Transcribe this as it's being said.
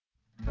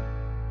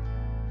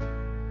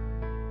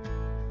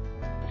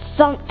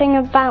something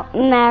about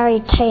Mary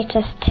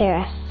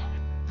Totus2us.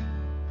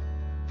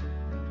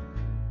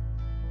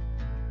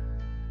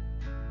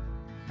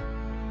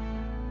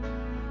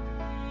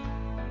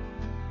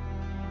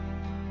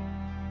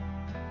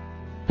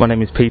 My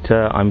name is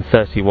Peter, I'm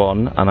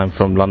 31 and I'm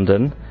from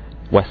London,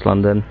 West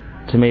London.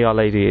 To me, Our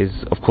Lady is,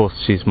 of course,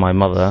 she's my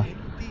mother.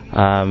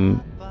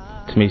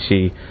 To me,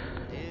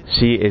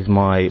 she is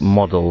my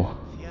model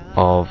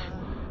of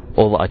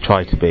all that I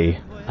try to be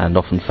and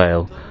often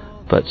fail.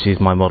 But she's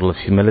my model of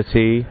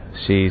humility,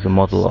 she's a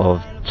model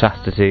of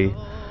chastity,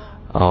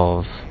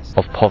 of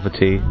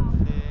poverty,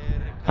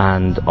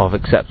 and of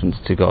acceptance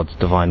to God's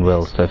divine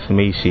will. So for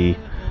me, she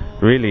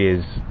really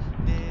is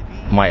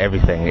my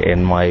everything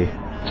in my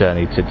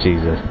journey to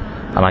Jesus.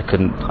 And I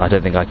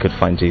don't think I could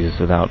find Jesus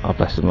without our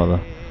Blessed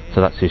Mother. So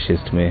that's who she is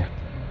to me.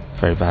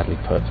 Very badly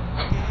put.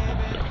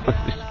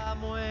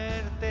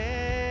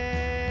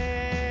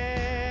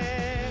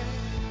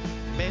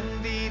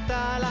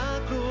 Bendita la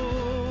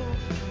cruz,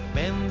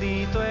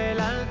 bendito el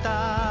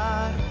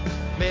altar,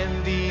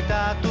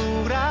 bendita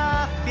tu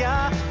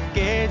gracia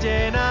que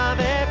llena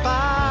de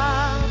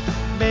paz,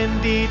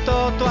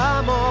 bendito tu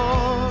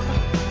amor,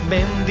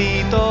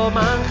 bendito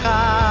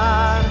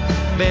manjar,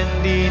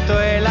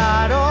 bendito el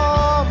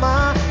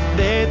aroma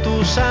de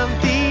tu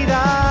santidad.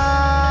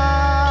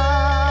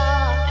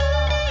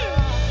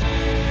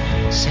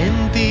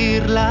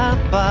 Sentir la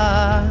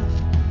paz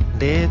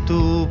de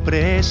tu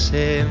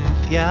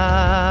presencia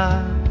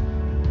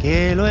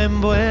que lo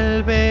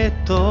envuelve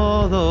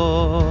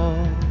todo.